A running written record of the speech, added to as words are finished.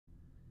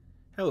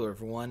Hello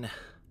everyone,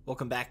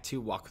 welcome back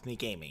to Walk With Me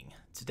Gaming.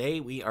 Today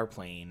we are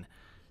playing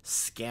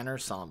Scanner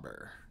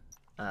Sombre.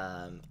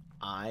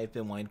 I've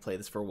been wanting to play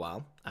this for a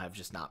while. I've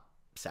just not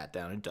sat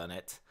down and done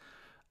it.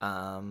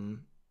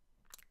 And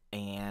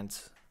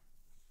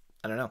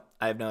I don't know,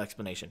 I have no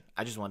explanation.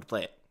 I just wanted to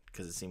play it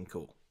because it seemed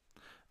cool.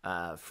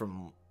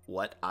 From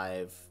what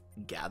I've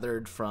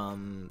gathered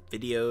from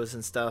videos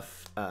and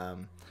stuff,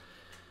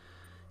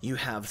 you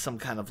have some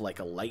kind of like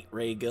a light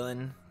ray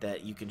gun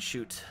that you can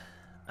shoot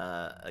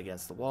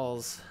against the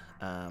walls.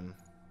 I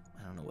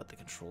don't know what the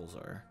controls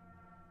are.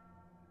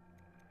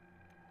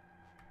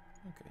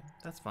 Okay,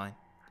 that's fine.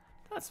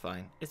 That's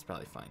fine. It's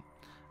probably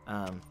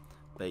fine.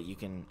 But you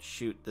can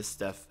shoot this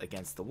stuff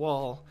against the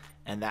wall,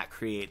 and that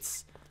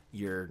creates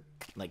your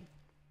like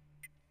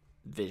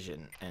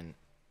vision. And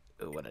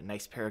oh, what a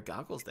nice pair of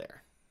goggles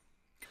there.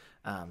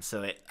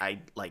 So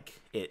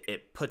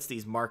it puts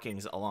these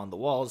markings along the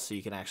walls so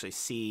you can actually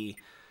see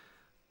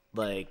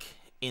like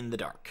in the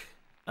dark.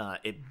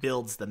 It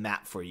builds the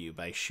map for you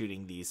by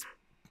shooting these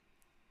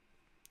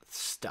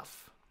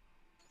stuff.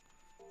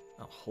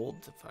 Oh,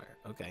 hold to fire.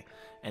 Okay.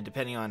 And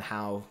depending on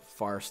how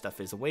far stuff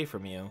is away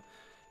from you,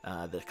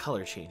 the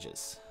color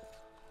changes.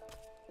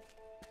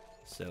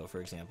 So,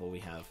 for example, we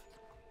have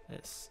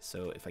this.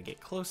 So if I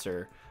get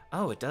closer,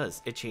 oh, it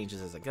does. It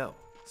changes as I go.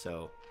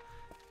 So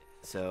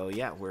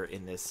yeah, we're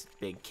in this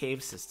big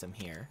cave system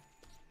here.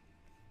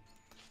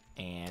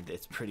 And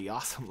it's pretty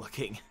awesome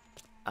looking.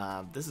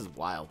 This is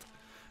wild.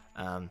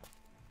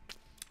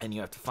 And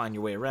you have to find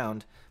your way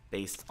around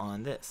based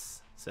on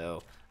this.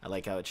 So I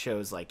like how it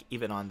shows, like,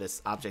 even on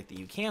this object that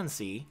you can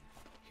see,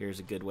 here's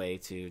a good way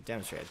to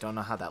demonstrate. I don't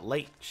know how that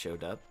light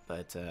showed up,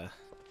 but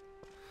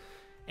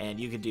and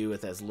you can do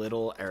with as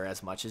little or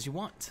as much as you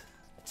want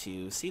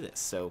to see this.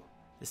 So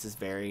this is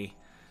very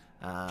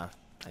I'd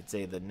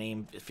say the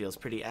name, it feels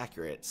pretty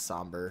accurate.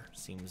 Somber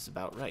seems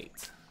about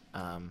right.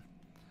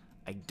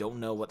 I don't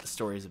know what the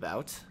story is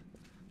about.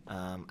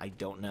 I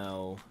don't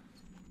know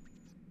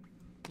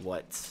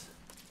what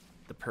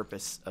the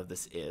purpose of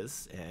this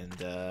is,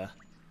 and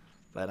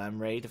but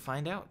I'm ready to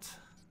find out.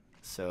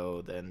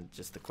 So then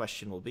just the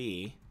question will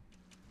be,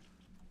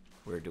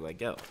 where do I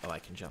go? Oh, I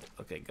can jump.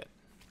 Okay, good.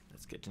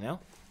 That's good to know.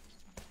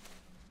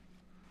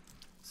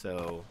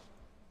 So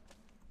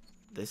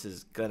this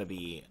is gonna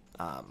be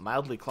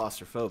mildly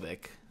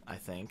claustrophobic, I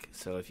think.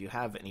 So if you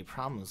have any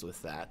problems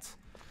with that,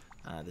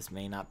 this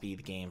may not be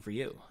the game for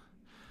you.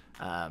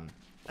 I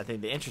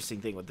think the interesting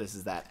thing with this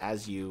is that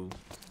as you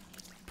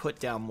put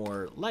down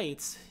more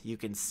lights, you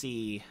can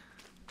see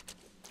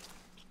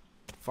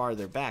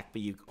farther back,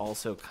 but you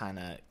also kind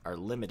of are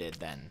limited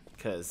then,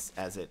 because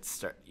as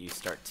you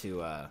start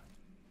to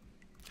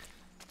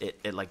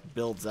it like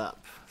builds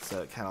up,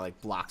 so it kind of like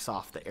blocks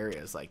off the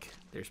areas. Like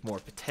there's more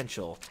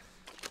potential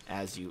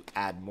as you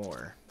add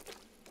more.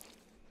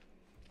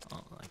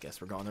 Well, I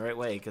guess we're going the right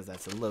way because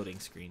that's a loading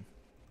screen.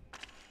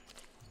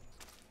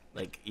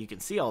 Like you can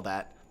see all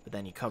that, but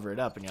then you cover it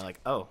up and you're like,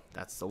 oh,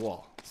 that's the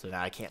wall. So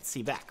now I can't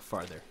see back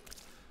farther.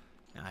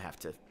 Now I have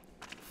to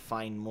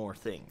find more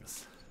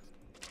things.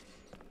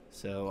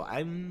 So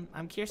I'm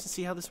curious to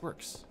see how this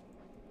works.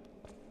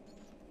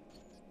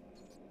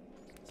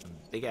 Some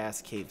big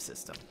ass cave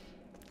system.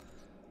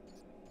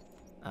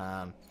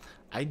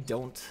 I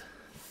don't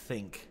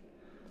think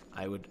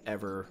I would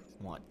ever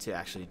want to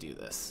actually do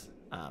this.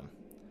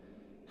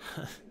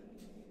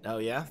 Oh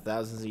yeah,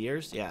 thousands of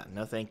years? Yeah,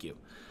 no thank you.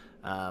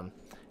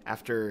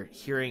 After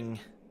hearing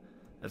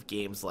of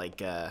games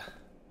like,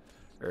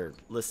 or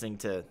listening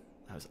to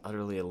I was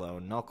utterly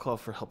alone. No call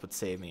for help would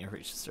save me or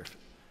reach the surface.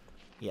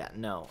 Yeah,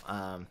 no.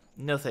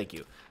 No thank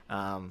you.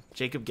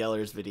 Jacob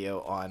Geller's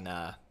video on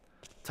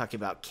talking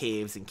about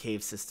caves and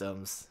cave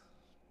systems.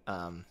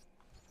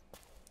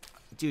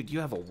 Dude,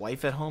 you have a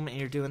wife at home and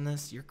you're doing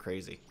this? You're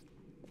crazy.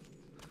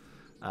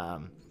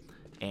 And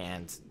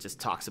just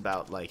talks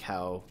about like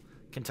how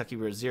Kentucky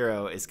Road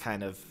Zero is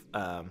kind of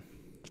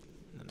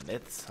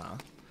myths, huh?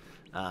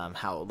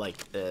 How like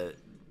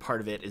part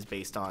of it is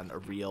based on a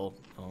real...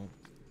 Oh,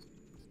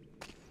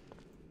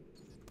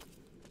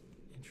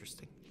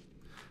 interesting.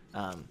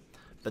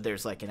 But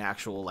there's like an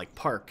actual like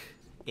park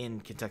in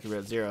Kentucky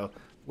Road Zero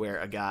where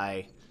a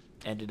guy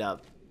ended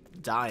up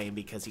dying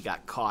because he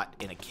got caught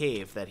in a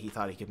cave that he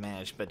thought he could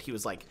manage, but he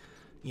was like,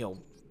 you know,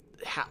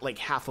 like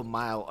half a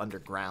mile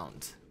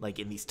underground, like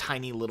in these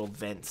tiny little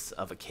vents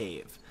of a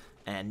cave,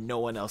 and no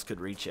one else could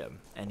reach him,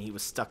 and he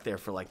was stuck there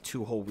for like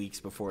 2 whole weeks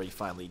before he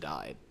finally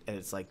died. And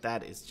it's like,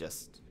 that is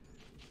just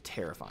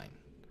terrifying.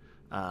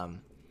 I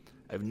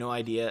have no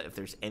idea if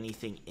there's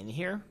anything in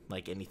here,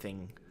 like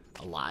anything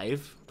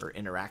alive or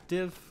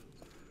interactive,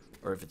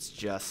 or if it's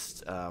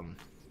just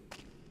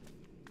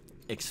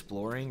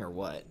exploring or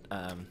what.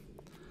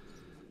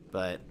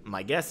 But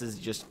my guess is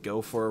just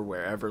go for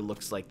wherever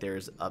looks like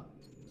there's a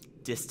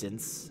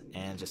distance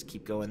and just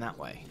keep going that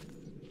way.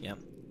 Yep.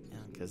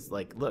 Because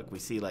like, look, we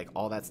see like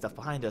all that stuff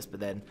behind us, but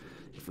then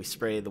if we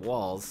spray the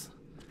walls,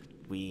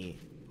 we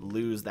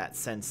lose that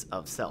sense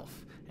of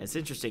self. And it's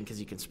interesting because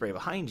you can spray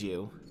behind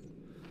you,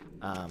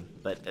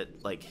 but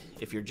like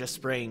if you're just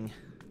spraying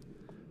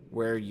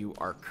where you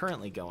are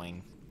currently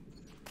going,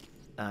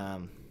 I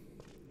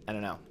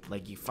don't know,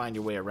 like you find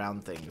your way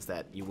around things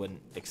that you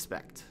wouldn't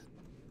expect.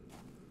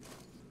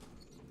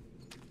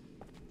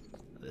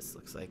 This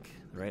looks like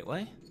the right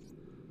way.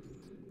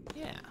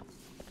 Yeah.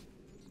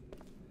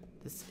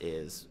 This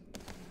is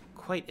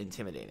quite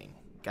intimidating,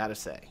 gotta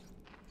say.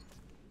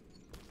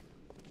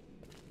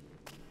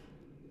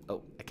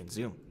 Oh, I can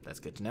zoom. That's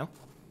good to know.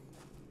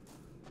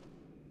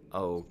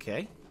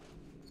 Okay.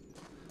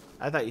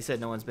 I thought you said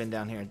no one's been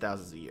down here in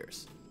thousands of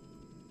years.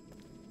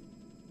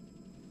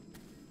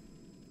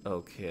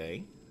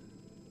 Okay.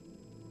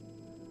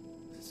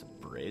 Is this a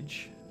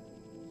bridge?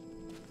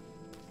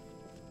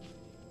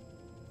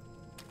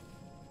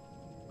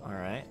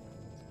 Alright.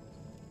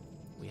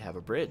 We have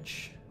a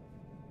bridge.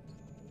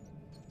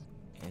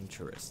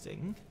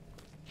 Interesting.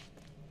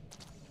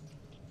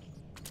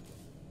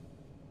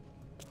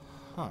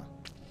 Huh.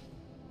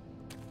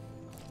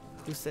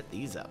 Who set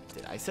these up?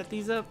 Did I set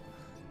these up?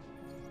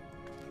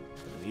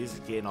 The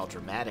music's getting all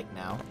dramatic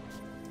now.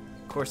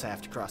 Of course I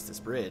have to cross this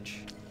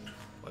bridge.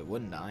 Why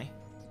wouldn't I?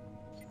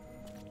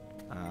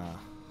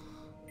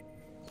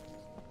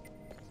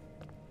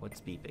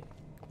 What's beeping?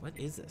 What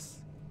is this?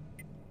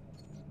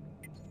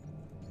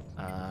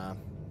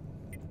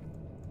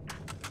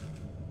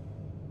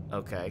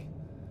 Okay.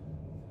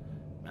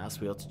 Mouse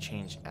wheel to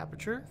change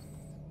aperture?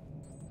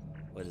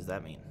 What does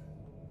that mean?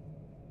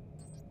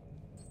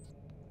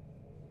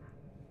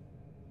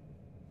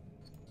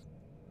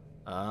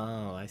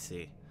 Oh, I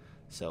see.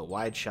 So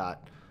wide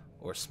shot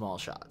or small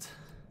shot.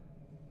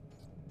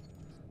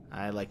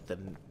 I like the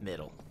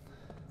middle.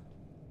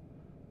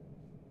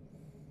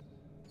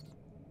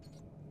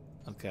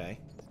 Okay.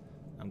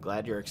 I'm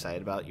glad you're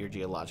excited about your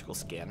geological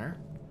scanner.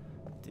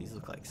 These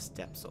look like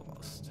steps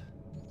almost.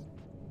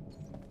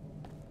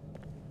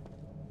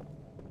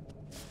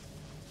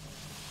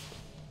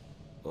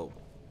 Whoa.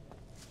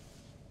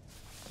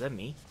 Is that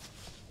me?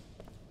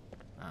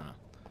 I don't know.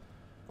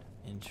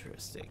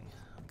 Interesting.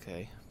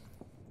 Okay.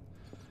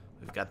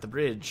 We've got the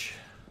bridge.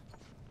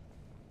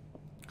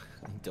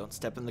 Don't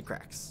step in the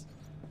cracks.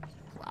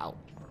 Wow.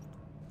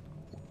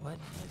 What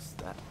is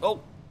that?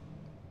 Oh!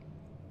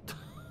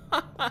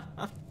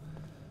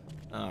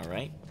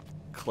 Alright.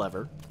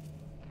 Clever.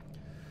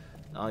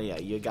 Oh yeah,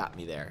 you got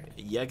me there.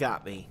 You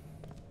got me.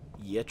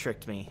 You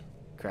tricked me,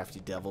 crafty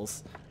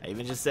devils. I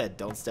even just said,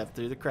 don't step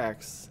through the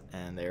cracks,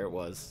 and there it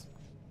was.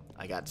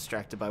 I got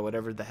distracted by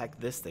whatever the heck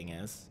this thing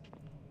is.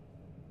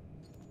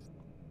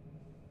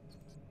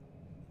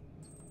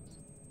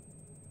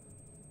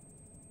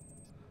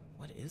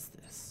 What is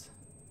this?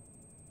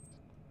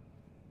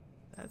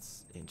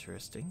 That's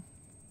interesting.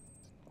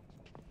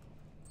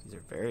 These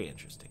are very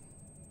interesting.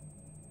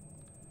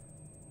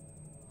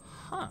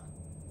 Huh.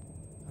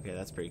 Okay,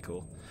 that's pretty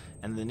cool.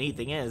 And the neat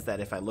thing is that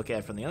if I look at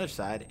it from the other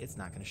side, it's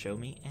not going to show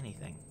me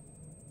anything.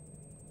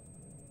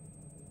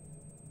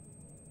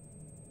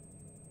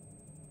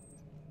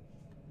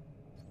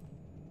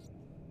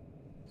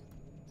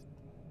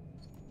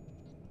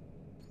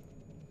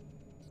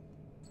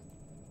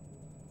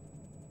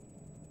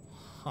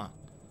 Huh.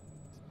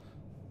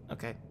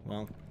 Okay,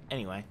 well,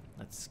 anyway,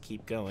 let's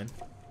keep going.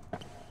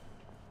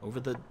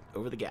 Over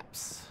the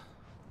gaps.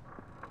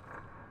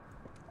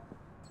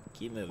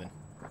 Keep moving.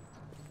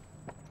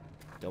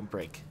 Don't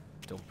break.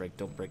 Don't break,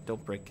 don't break,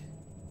 don't break.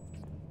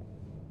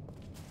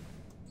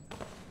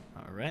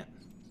 Alright.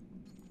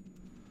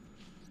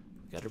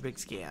 Got our big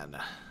scan.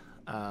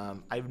 I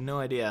have no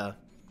idea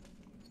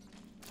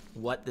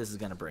what this is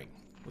going to bring.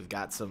 We've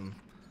got some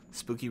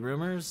spooky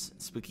rumors,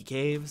 spooky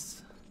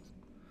caves.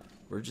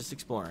 We're just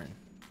exploring.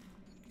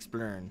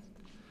 Exploring.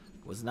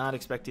 Was not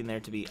expecting there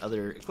to be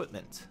other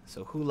equipment.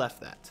 So who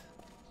left that?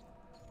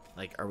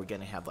 Like, are we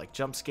going to have, like,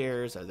 jump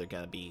scares? Are there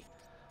going to be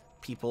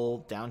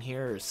people down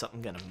here? Is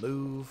something going to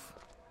move?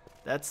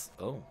 That's...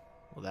 Oh.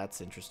 Well,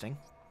 that's interesting.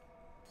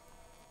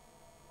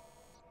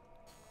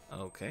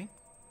 Okay.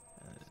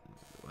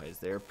 Why is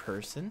there a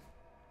person?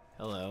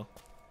 Hello.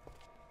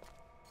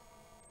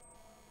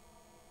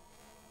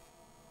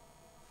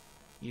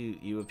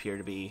 You appear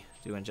to be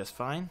doing just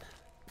fine.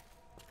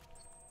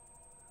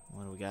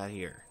 What do we got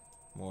here?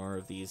 More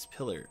of these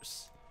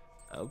pillars.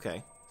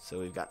 Okay. So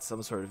we've got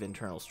some sort of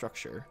internal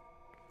structure.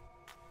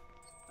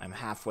 I'm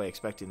halfway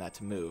expecting that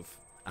to move.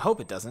 I hope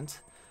it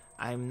doesn't.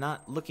 I'm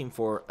not looking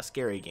for a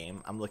scary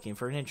game. I'm looking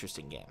for an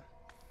interesting game.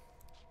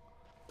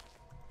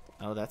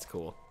 Oh, that's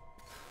cool.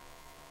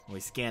 When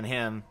we scan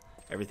him,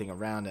 everything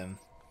around him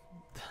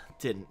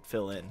didn't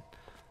fill in.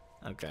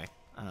 Okay.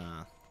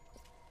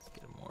 Let's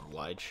get a more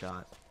wide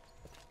shot.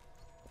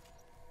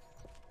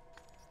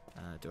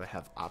 Do I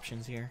have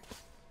options here?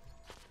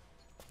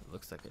 It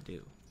looks like I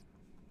do.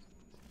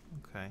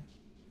 Okay.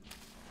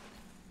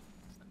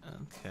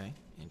 Okay,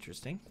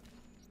 interesting.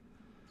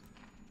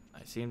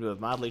 I seem to have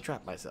mildly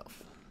trapped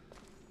myself.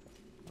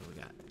 What do we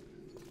got?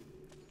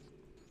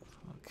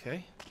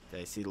 Okay.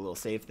 Did I see the little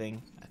save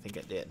thing? I think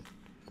I did.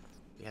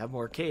 We have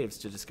more caves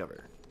to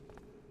discover.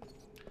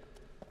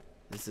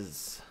 This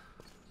is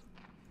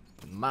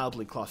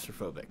mildly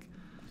claustrophobic.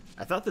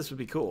 I thought this would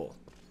be cool.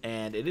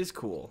 And it is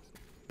cool,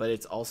 but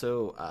it's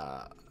also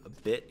a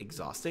bit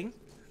exhausting.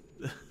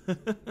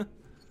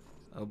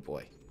 Oh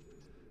boy.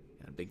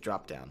 Got a big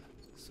drop down.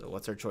 So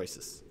what's our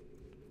choices?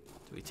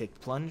 Do we take the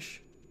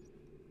plunge?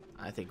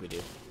 I think we do.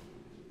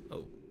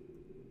 Oh.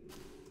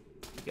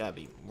 You gotta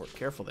be more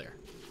careful there.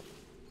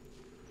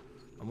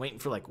 I'm waiting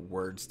for like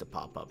words to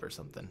pop up or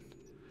something.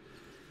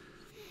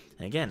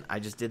 And again, I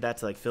just did that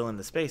to like fill in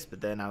the space,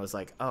 but then I was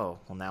like, oh,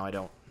 well now I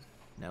don't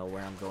know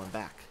where I'm going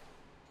back.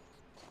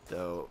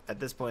 Though at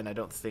this point I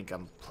don't think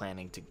I'm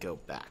planning to go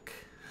back.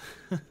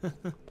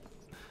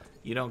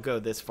 You don't go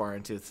this far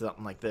into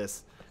something like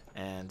this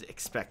and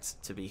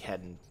expect to be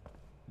heading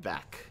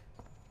back.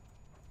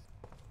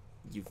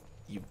 You've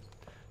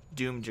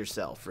doomed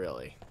yourself,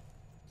 really.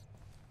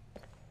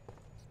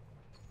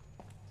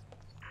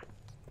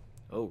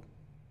 Oh.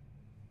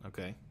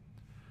 Okay.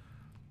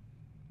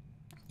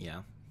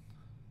 Yeah.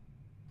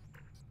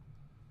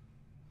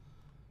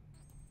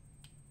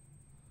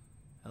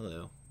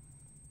 Hello.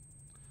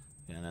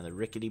 Got another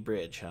rickety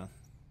bridge, huh?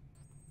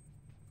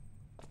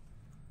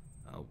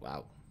 Oh,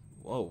 wow.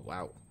 Whoa,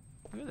 wow.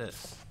 Look at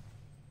this.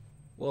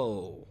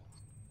 Whoa.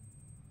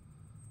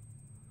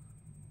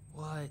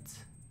 What?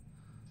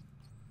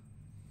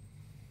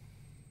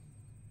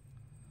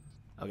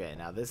 Okay,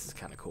 now this is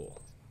kind of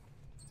cool.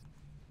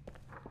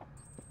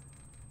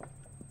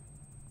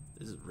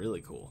 This is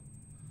really cool.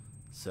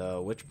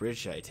 So, which bridge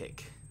should I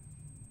take?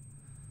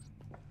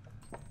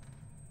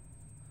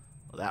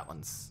 Well, that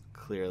one's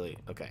clearly...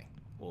 Okay.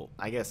 Well,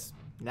 I guess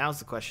now's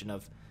the question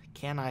of,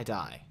 can I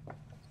die?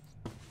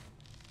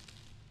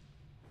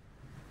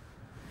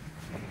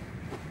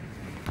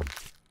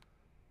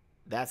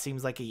 That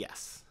seems like a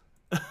yes.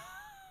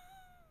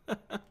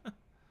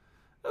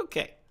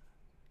 Okay.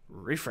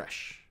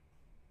 Refresh.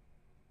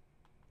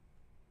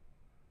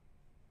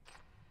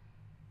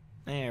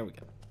 There we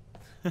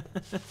go.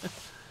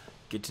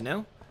 Good to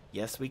know.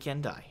 Yes, we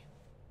can die.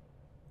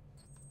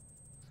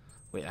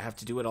 Wait, I have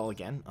to do it all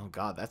again? Oh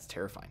god, that's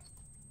terrifying.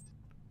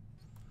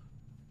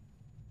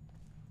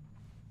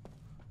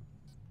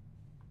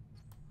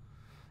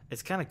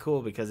 It's kind of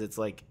cool because it's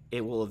like,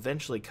 it will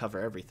eventually cover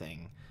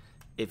everything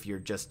if you're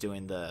just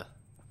doing the,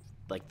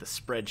 like, the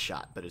spread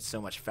shot, but it's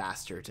so much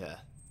faster to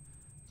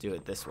do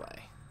it this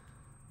way.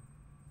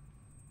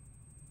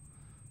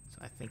 So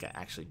I think I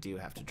actually do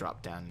have to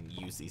drop down and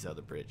use these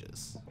other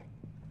bridges.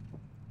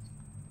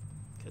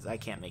 Because I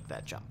can't make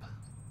that jump.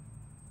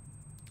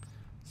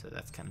 So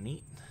that's kind of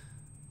neat.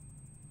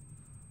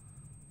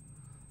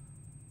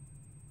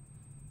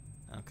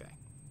 Okay.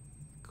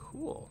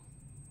 Cool.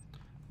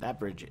 That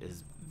bridge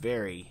is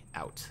very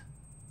out.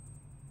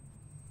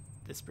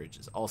 This bridge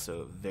is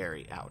also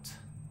very out.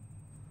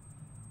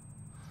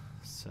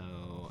 So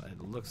it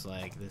looks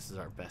like this is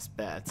our best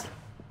bet.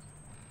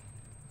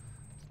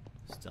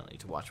 Still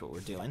need to watch what we're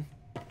doing.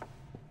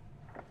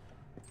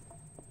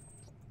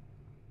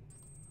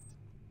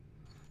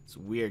 It's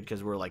weird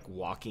because we're like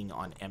walking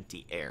on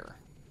empty air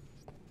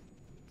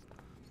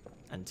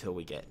until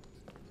we get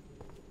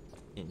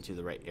into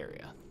the right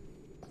area.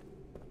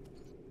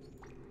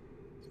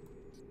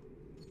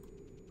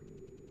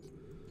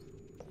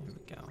 There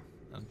we go.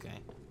 Okay.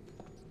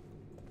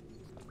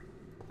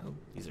 Oh,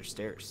 these are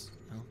stairs.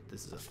 Oh,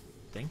 this is a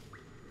thing.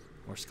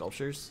 More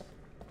sculptures.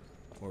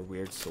 More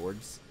weird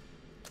swords.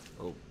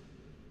 Oh.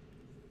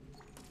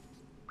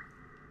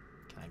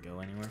 Can I go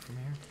anywhere from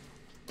here?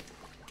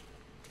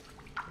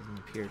 Doesn't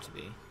appear to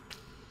be.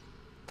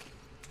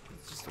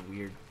 It's just a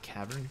weird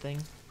cavern thing.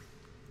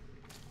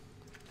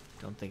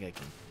 Don't think I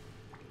can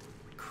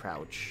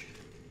crouch.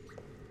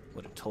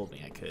 Would have told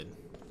me I could.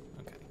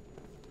 Okay.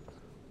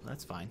 Well,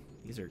 that's fine.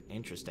 These are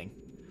interesting.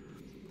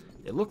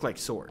 They look like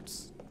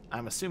swords.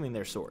 I'm assuming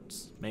they're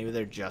swords. Maybe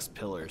they're just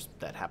pillars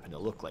that happen to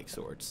look like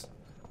swords.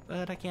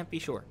 But I can't be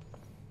sure.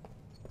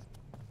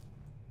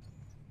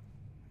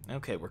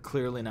 Okay, we're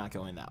clearly not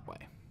going that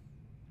way.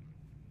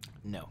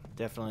 No,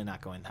 definitely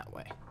not going that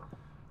way.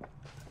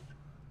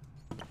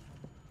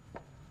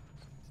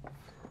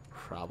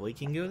 Probably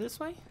can go this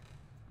way?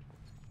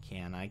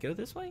 Can I go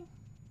this way?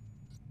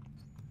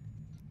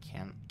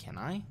 Can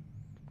I?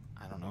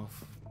 I don't know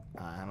if...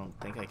 I don't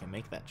think I can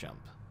make that jump.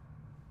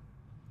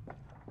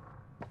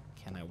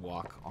 Can I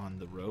walk on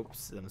the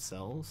ropes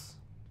themselves?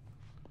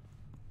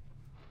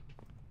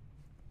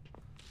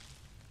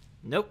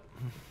 Nope.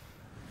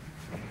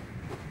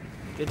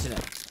 Good to know.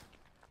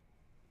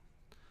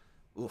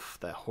 Oof,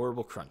 that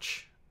horrible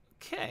crunch.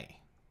 Okay.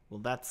 Well,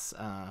 that's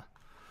a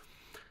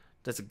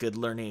good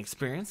learning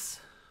experience.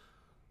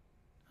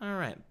 All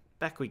right,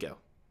 back we go.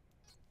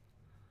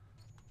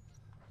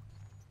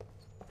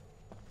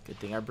 Good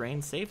thing our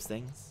brain saves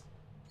things.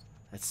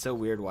 That's so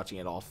weird watching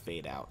it all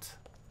fade out,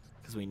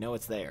 because we know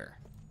it's there.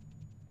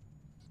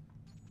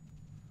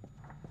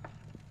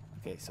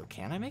 Okay, so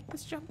can I make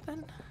this jump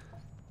then?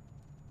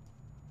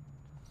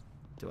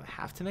 Do I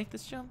have to make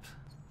this jump?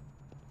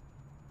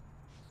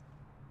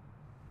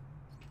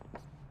 I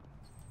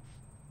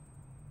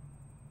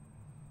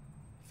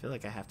feel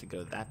like I have to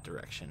go that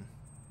direction.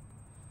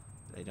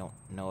 But I don't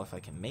know if I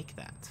can make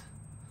that.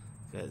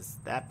 Because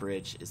that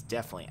bridge is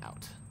definitely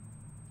out.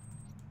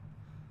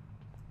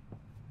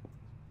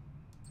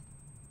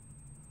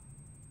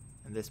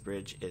 And this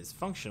bridge is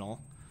functional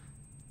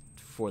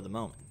for the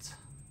moment.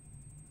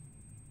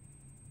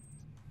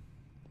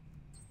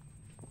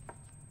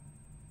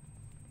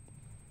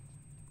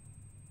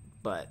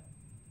 But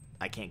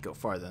I can't go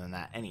farther than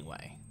that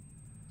anyway.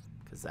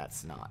 Because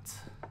that's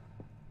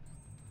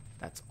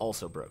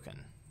also broken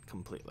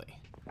completely.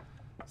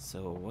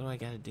 So what do I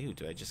gotta do?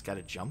 Do I just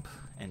gotta jump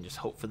and just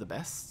hope for the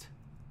best?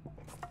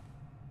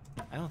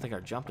 I don't think our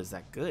jump is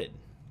that good.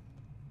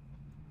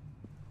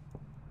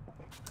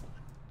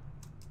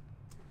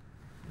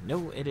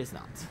 No, it is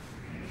not.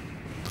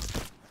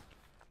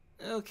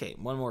 Okay,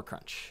 one more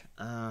crunch.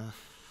 I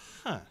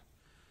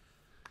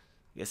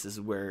guess this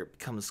is where it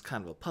becomes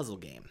kind of a puzzle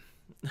game.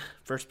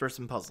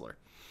 First-person puzzler.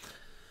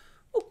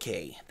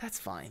 Okay, that's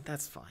fine.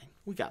 That's fine.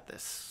 We got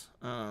this.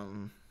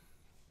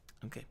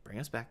 Okay, bring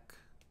us back.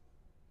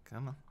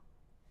 Come on.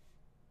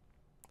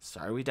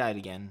 Sorry we died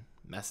again.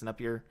 Messing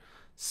up your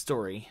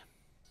story.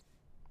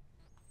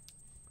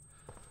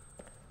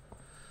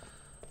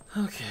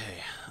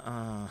 Okay.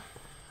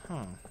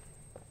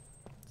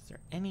 Is there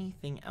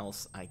anything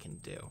else I can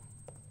do?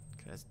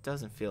 Because it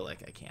doesn't feel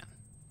like I can.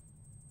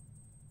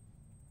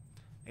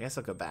 I guess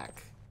I'll go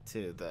back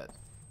to the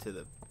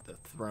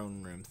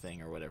throne room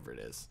thing or whatever it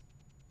is.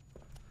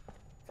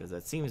 Because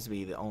that seems to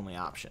be the only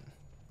option.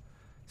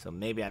 So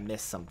maybe I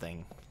missed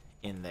something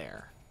in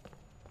there.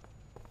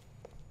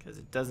 Because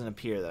it doesn't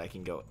appear that I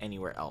can go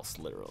anywhere else,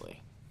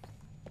 literally.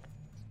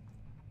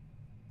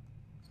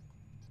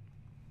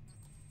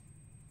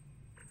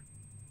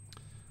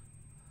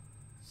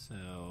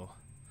 So,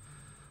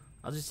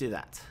 I'll just do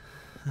that.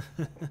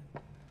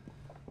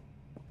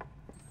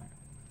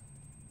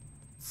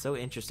 It's so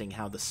interesting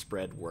how the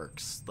spread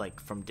works,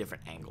 like, from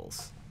different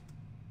angles.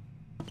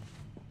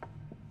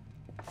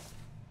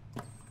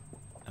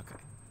 Okay.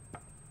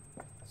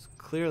 So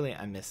clearly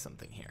I missed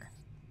something here.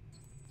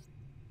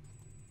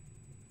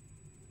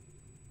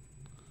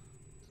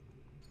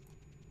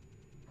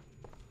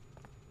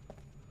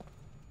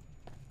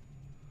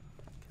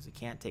 Because we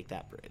can't take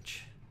that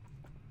bridge.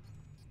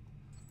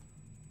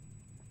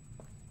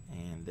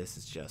 And this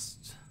is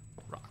just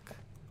rock.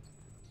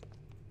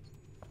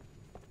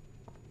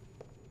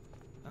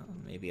 Oh,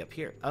 maybe up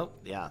here. Oh,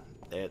 yeah,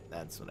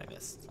 that's what I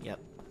missed. Yep.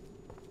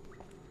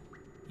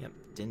 Yep,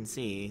 didn't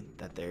see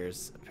that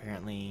there's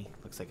apparently,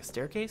 looks like a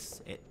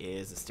staircase. It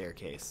is a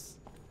staircase.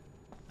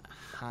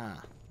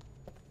 Aha.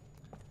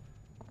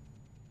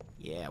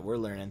 Yeah, we're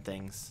learning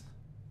things.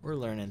 We're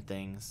learning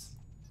things.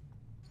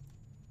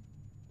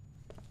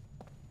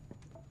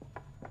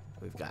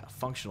 We've got a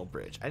functional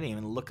bridge. I didn't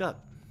even look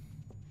up.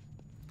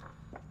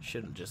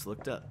 Should have just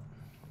looked up.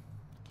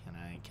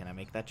 Can I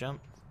make that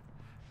jump?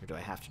 Or do I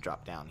have to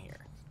drop down here?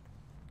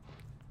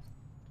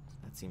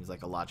 That seems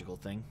like a logical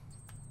thing.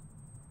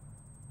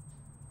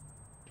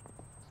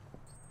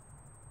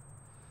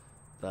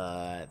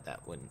 But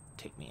that wouldn't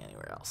take me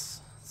anywhere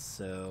else.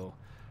 So,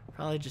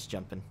 probably just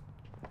jumping.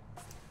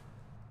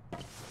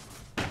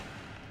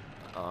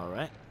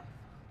 Alright.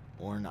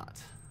 Or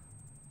not.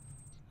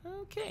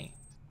 Okay.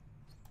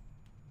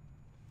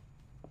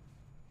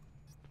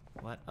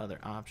 What other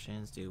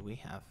options do we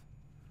have?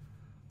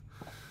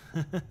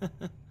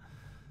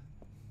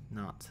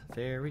 Not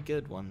very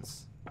good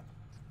ones.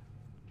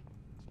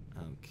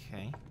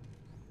 Okay.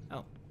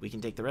 Oh, we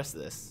can take the rest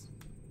of this.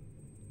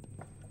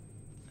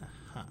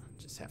 Uh-huh.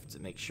 Just have to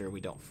make sure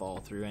we don't fall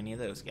through any of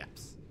those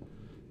gaps.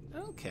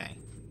 Okay.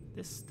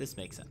 This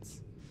makes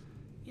sense.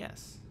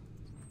 Yes.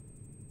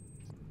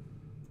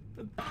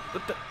 Whoa,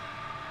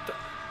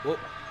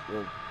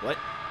 whoa, what?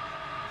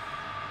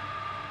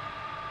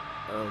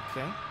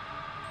 Okay.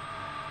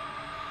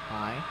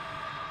 Hi.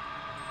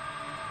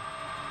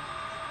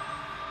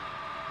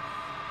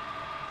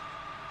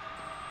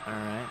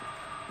 Alright.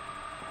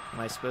 Am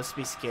I supposed to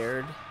be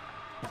scared?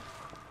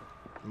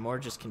 I'm more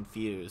just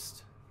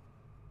confused.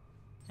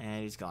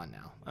 And he's gone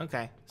now.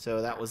 Okay,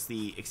 so that was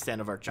the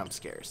extent of our jump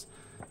scares.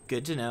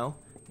 Good to know.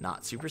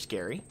 Not super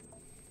scary.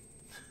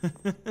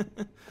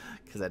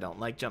 Because I don't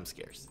like jump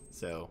scares.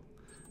 So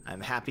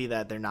I'm happy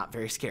that they're not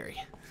very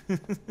scary.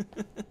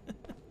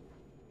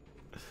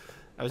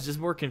 I was just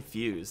more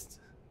confused.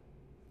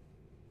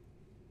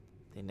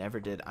 They never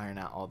did iron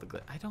out all the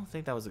glitch. I don't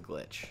think that was a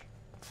glitch.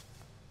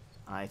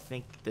 I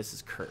think this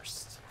is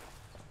cursed.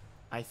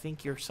 I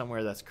think you're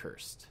somewhere that's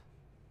cursed.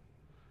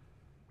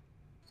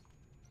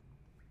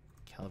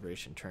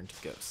 Calibration turned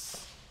to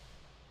ghosts.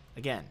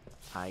 Again,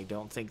 I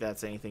don't think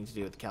that's anything to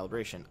do with the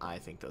calibration. I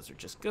think those are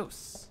just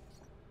ghosts.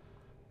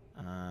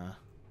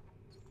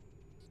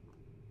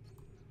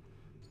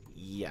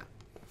 Yeah.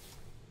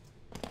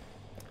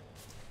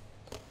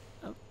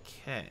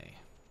 Okay.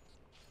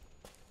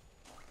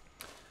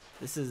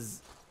 This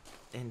is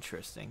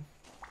interesting.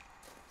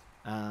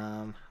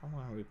 How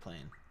long are we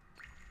playing?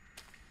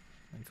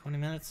 Like 20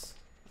 minutes?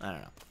 I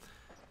don't know.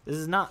 This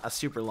is not a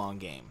super long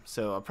game,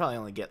 so I'll probably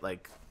only get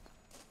like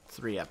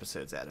 3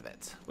 episodes out of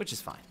it, which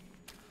is fine.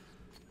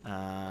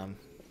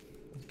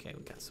 Okay,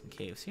 we got some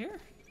caves here.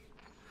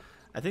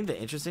 I think the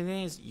interesting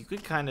thing is you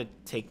could kind of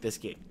take this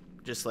game,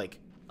 just like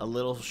a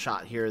little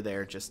shot here or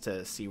there just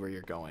to see where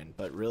you're going.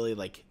 But really,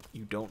 like,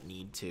 you don't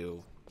need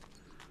to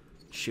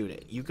shoot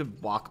it. You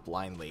could walk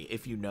blindly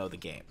if you know the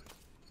game.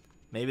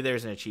 Maybe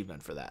there's an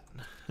achievement for that.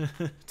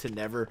 To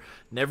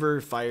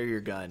never fire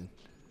your gun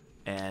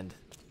and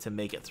to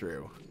make it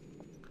through.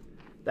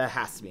 That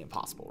has to be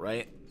impossible,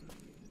 right?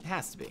 It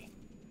has to be.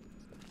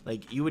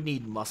 Like, you would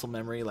need muscle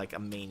memory like a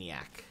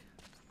maniac.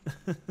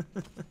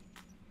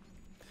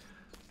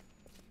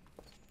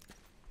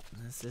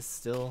 This is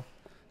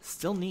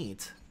still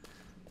neat.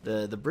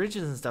 The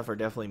bridges and stuff are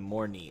definitely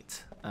more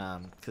neat,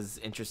 because it's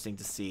interesting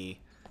to see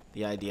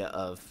the idea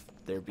of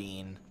there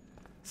being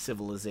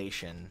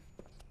civilization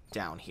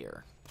down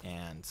here.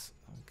 And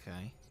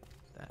okay,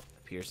 that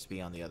appears to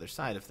be on the other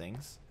side of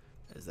things.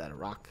 Is that a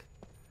rock?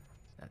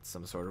 That's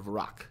some sort of a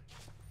rock.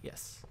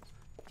 Yes.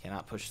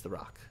 Cannot push the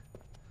rock.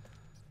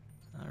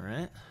 All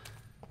right.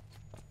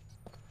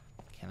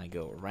 Can I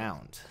go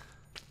around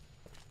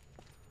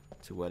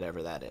to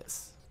whatever that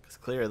is? Because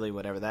clearly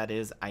whatever that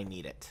is, I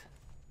need it.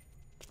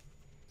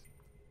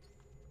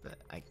 But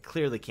I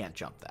clearly can't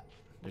jump that.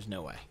 There's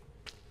no way.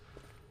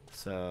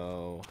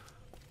 So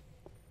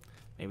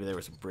maybe there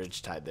was a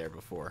bridge tied there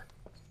before.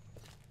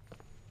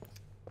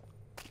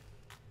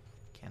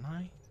 Can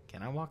I?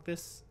 Can I walk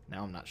this?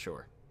 Now I'm not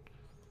sure.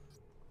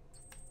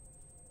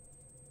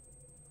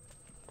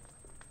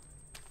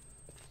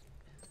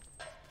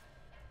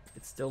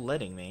 It's still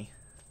letting me.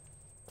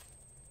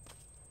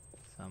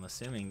 So I'm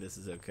assuming this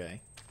is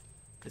okay.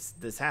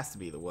 This has to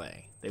be the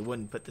way. They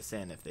wouldn't put this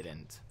in if they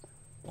didn't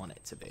want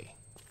it to be.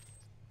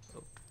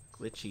 Oh,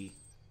 glitchy.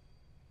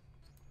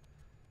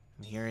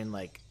 I'm hearing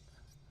like...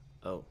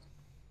 Oh.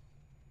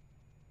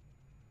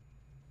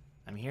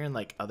 I'm hearing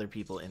like other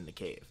people in the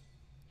cave.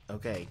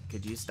 Okay,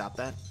 could you stop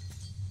that?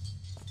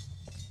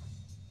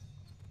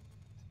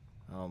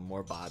 Oh,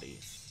 more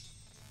bodies.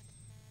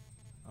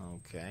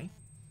 Okay.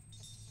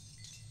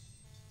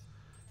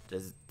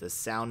 Does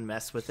sound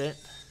mess with it?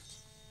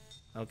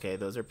 Okay,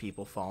 those are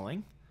people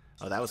falling.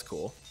 Oh, that was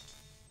cool.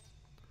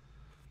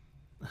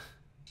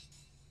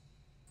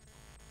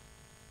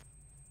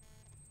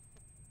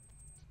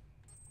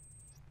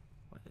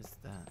 What is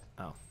that?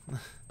 Oh.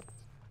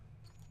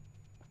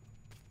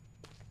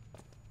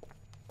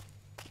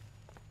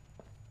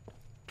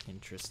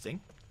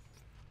 Interesting.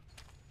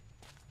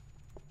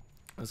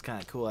 It was kind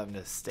of cool having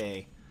to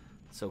stay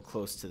so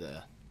close to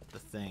the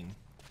thing.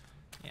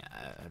 Yeah,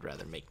 I'd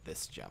rather make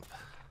this jump.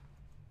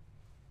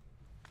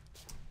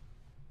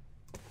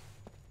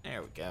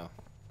 There we go.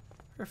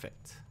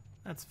 Perfect.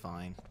 That's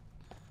fine.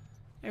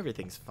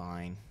 Everything's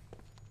fine.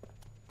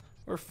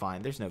 We're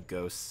fine. There's no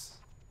ghosts.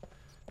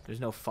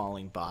 There's no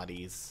falling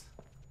bodies.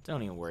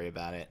 Don't even worry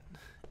about it.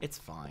 It's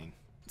fine.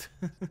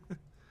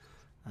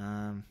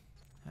 How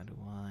do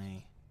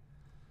I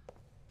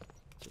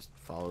just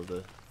follow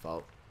the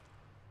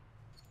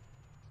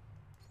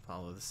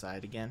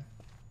side again?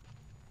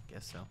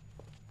 Guess so.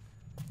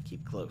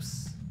 Keep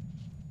close.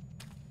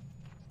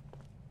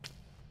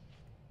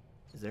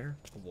 Is there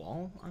a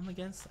wall I'm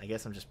against? I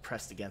guess I'm just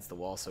pressed against the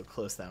wall so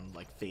close that I'm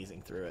like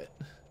phasing through it.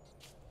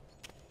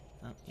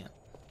 Oh, yeah.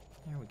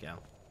 There we go.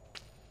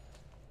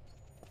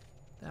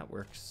 That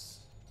works.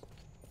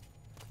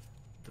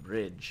 The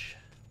bridge.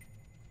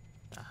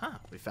 Aha,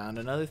 we found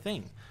another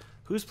thing.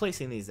 Who's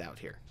placing these out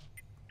here?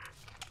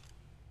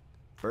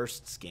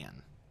 First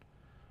scan.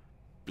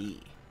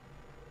 B.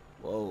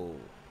 Whoa.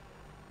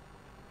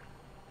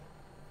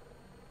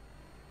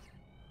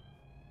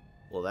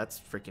 Well, that's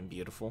freaking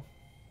beautiful.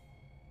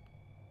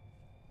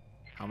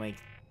 How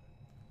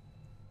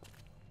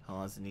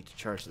long does it need to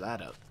charge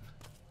that up?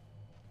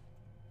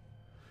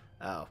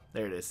 Oh,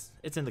 there it is.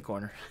 It's in the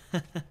corner.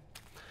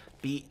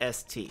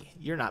 BST.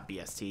 You're not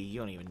BST. You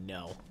don't even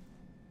know.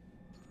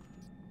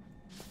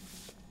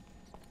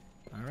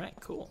 Alright,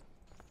 cool.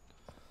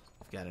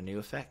 We've got a new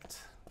effect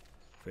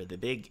for the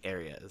big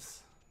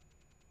areas.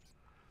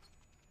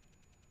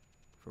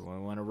 For when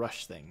we want to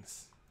rush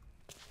things.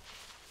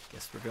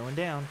 Guess we're going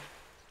down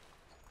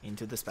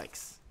into the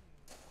spikes.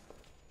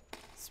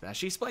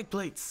 Smashy spike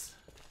plates.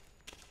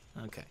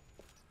 Okay.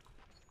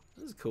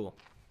 This is cool.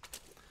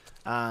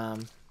 I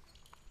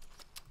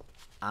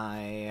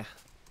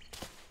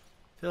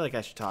feel like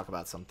I should talk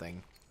about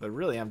something, but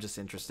really I'm just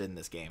interested in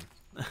this game.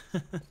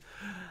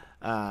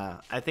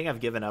 I think I've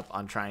given up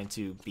on trying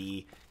to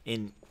be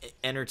an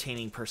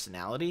entertaining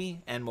personality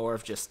and more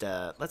of just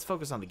let's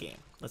focus on the game.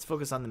 Let's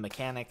focus on the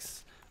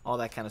mechanics, all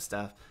that kind of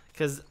stuff.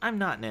 Because I'm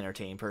not an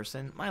entertaining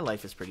person. My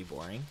life is pretty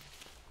boring.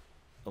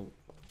 Oh,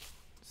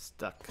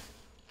 stuck.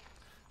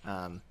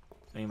 I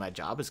mean, my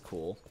job is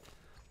cool.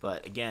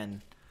 But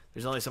again,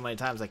 there's only so many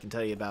times I can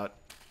tell you about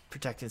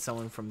protecting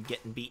someone from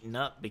getting beaten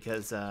up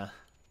because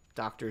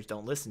doctors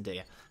don't listen to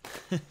you.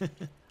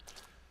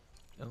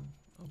 Oh,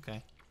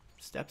 okay.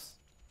 Steps.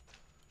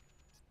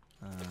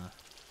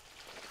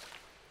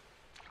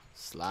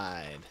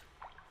 Slide.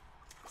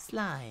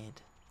 Slide.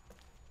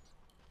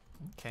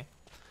 Okay.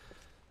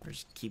 Or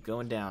just keep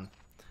going down.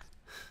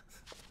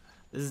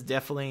 This is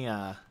definitely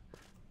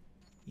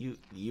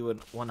you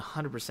would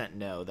 100%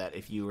 know that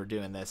if you were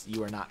doing this,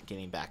 you are not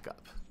getting back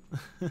up.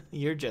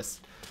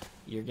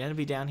 you're gonna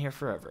be down here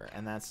forever,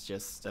 and that's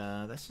just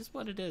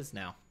what it is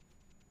now.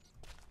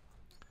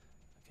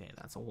 Okay,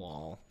 that's a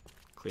wall.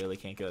 Clearly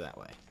can't go that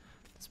way.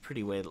 It's a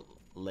pretty well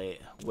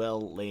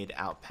laid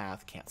out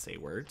path. Can't say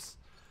words.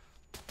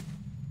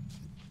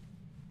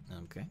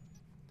 Okay,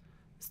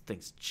 this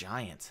thing's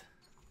giant.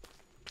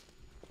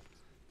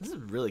 This is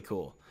really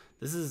cool.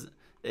 This is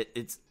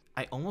it's.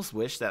 I almost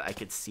wish that I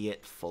could see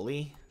it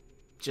fully,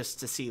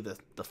 just to see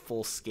the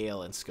full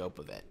scale and scope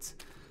of it.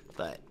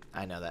 But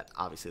I know that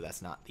obviously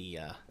that's not the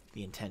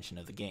intention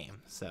of the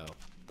game. So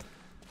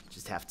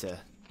just have to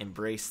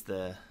embrace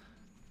the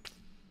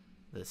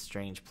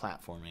strange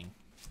platforming.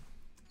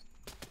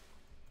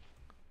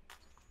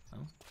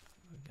 Oh,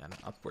 we've got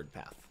an upward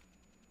path.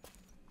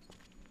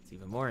 It's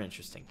even more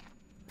interesting.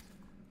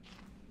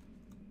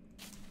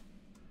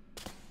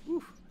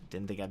 Whew,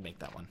 didn't think I'd make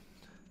that one.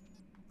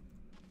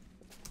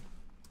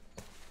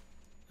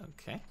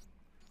 Okay,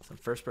 some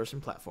first-person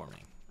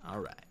platforming. All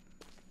right.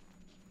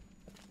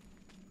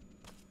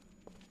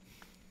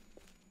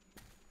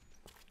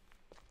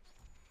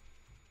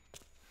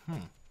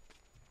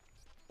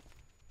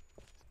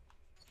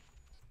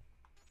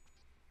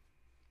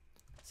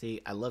 See,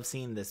 I love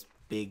seeing this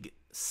big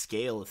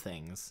scale of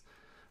things,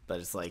 but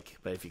it's like,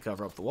 but if you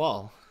cover up the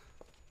wall,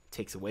 it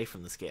takes away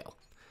from the scale.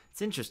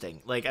 It's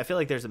interesting. Like, I feel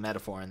like there's a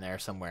metaphor in there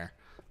somewhere,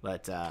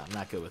 but I'm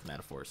not good with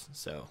metaphors,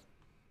 so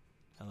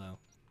hello.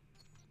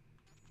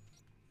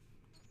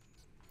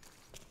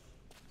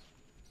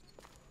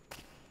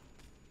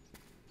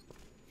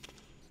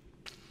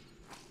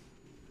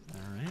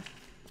 Alright.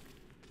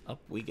 Up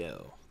we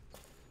go.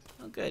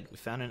 Oh good, we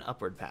found an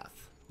upward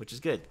path, which is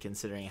good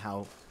considering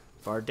how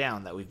far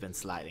down that we've been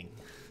sliding.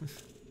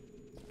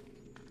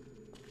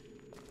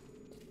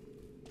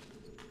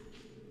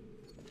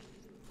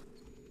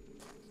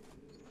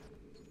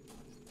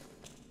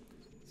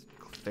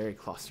 Very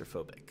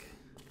claustrophobic,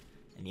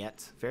 and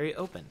yet very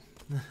open.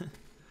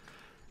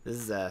 This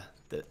is the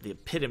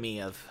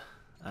epitome of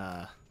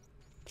I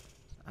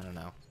don't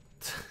know.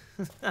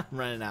 I'm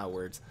running out of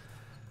words.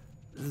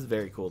 This is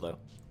very cool though.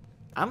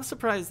 I'm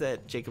surprised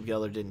that Jacob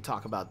Geller didn't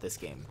talk about this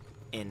game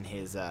in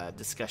his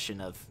discussion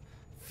of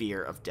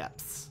fear of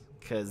depths,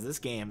 because this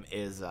game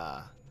is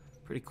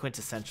pretty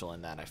quintessential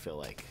in that, I feel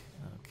like.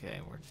 Okay,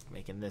 we're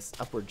making this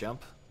upward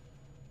jump.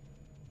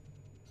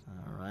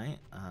 Alright,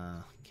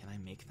 can I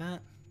make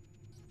that?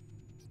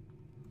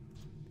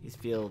 These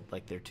feel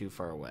like they're too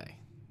far away.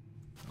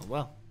 Oh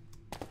well.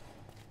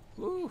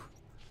 Woo!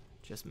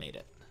 Just made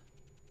it.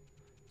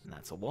 And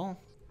that's a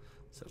wall.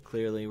 So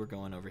clearly we're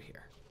going over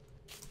here.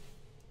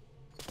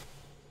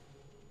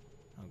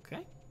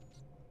 Okay.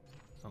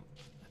 Oh,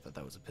 I thought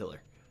that was a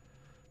pillar.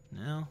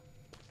 No,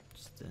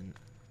 just a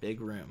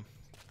big room.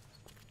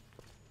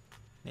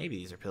 Maybe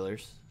these are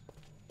pillars.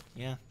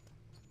 Yeah.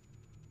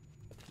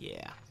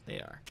 Yeah, they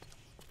are.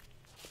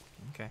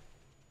 Okay.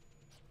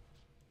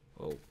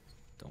 Oh,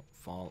 don't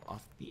fall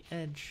off the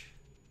edge.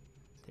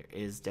 There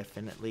is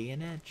definitely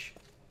an edge.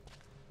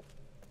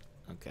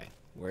 Okay,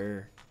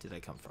 where did I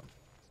come from?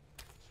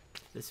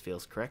 This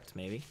feels correct,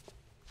 maybe.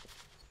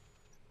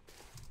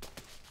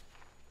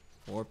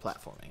 Or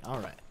platforming.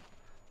 Alright.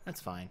 That's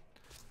fine.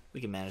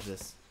 We can manage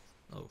this.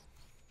 Oh,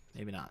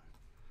 maybe not.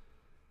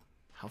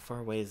 How far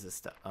away is this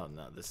stuff? Oh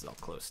no, this is all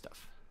closed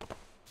stuff.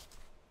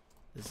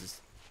 This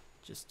is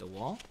just a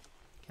wall?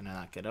 Can I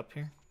not get up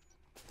here?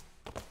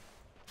 Oh.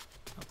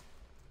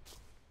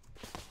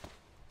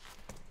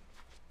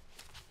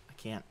 I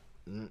can't.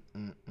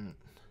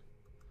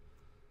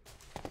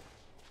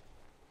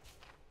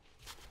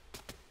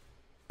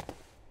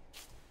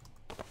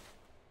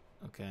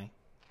 Okay.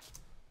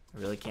 I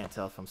really can't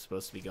tell if I'm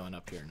supposed to be going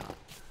up here or not.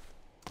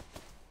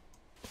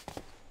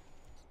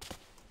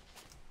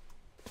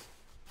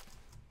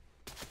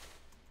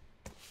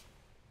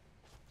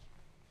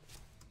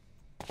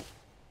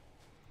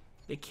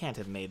 They can't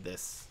have made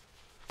this,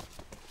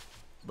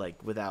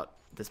 like, without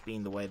this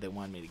being the way they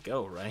wanted me to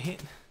go, right?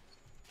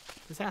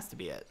 This has to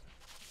be it.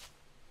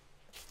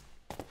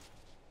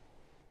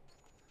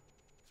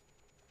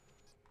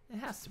 It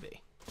has to be.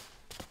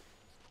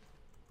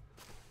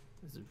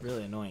 This is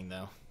really annoying,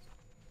 though.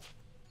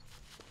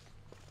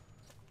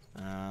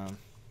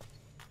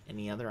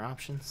 Any other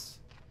options?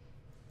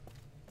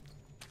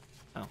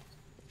 Oh,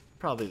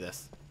 probably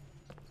this.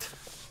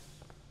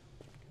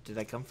 Did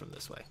I come from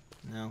this way?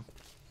 No.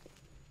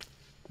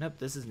 Nope,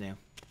 this is new.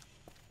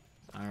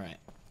 Alright.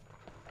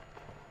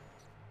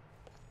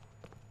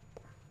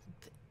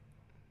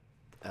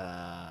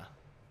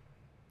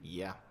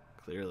 Yeah,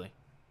 clearly.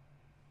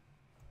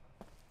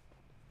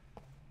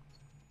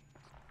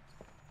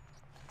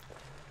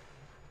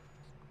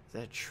 Is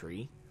that a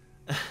tree?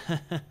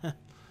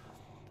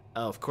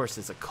 Oh, of course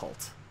it's a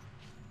cult.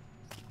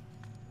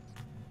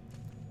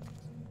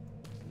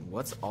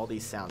 What's all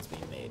these sounds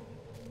being made?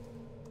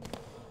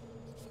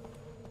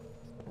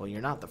 Well,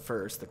 you're not the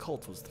first. The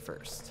cult was the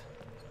first.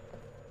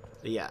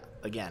 But yeah,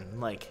 again,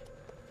 like,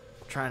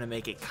 trying to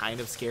make it kind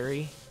of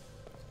scary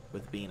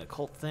with being a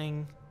cult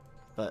thing,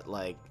 but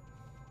like,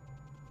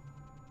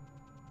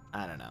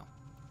 I don't know.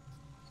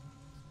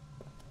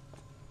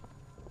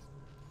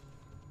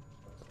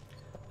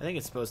 I think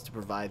it's supposed to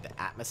provide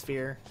the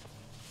atmosphere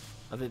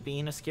of it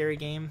being a scary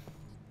game,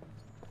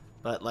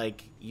 but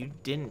like, you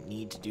didn't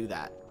need to do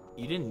that.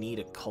 You didn't need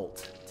a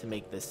cult to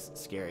make this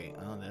scary.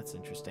 Oh, that's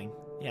interesting.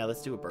 Yeah,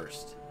 let's do a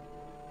burst.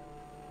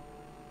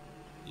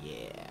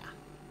 Yeah.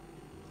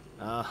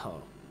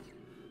 Oh.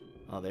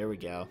 Oh, there we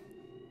go.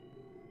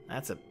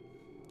 That's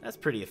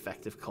pretty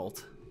effective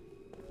cult.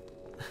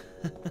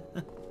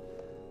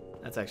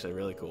 That's actually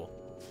really cool.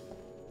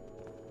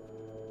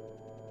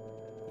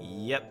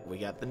 Yep, we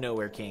got the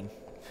Nowhere King.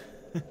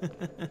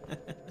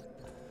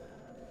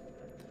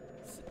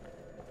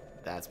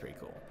 That's pretty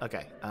cool.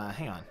 Okay,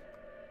 hang on.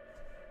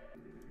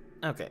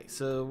 Okay,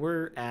 so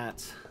we're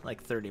at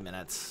like 30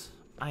 minutes.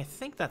 I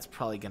think that's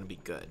probably going to be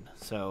good.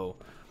 So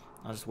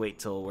I'll just wait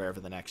till wherever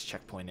the next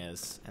checkpoint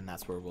is, and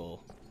that's where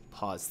we'll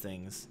pause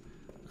things.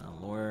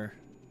 More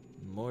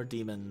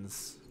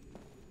demons.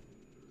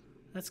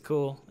 That's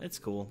cool. It's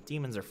cool.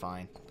 Demons are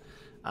fine.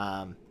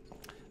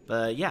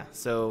 But yeah,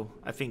 so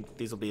I think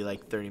these will be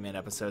like 30-minute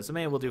episodes. So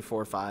maybe we'll do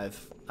 4 or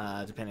 5,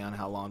 depending on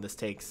how long this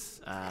takes.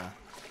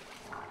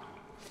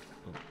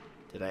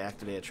 Did I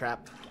activate a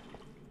trap?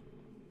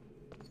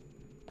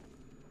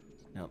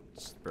 Nope,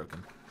 it's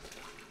broken.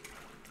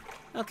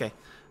 Okay.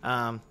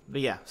 But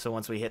yeah, so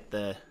once we hit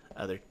the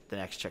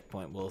next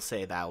checkpoint, we'll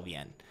say that will be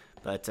end.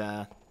 But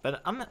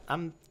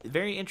I'm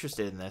very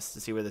interested in this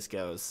to see where this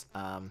goes.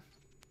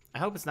 I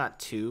hope it's not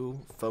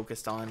too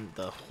focused on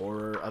the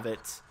horror of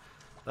it,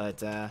 but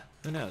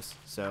who knows?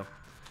 So,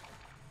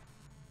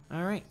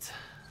 all right.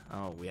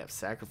 Oh, we have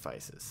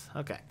sacrifices.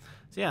 Okay.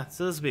 So yeah,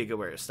 so this will be a good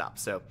way to stop.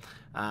 So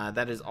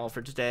that is all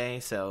for today.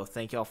 So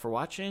thank you all for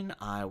watching.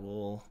 I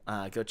will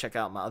go check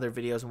out my other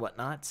videos and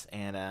whatnot,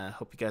 and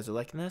hope you guys are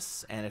liking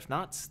this. And if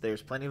not,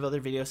 there's plenty of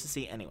other videos to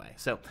see anyway.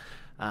 So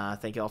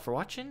thank you all for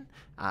watching.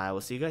 I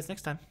will see you guys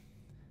next time.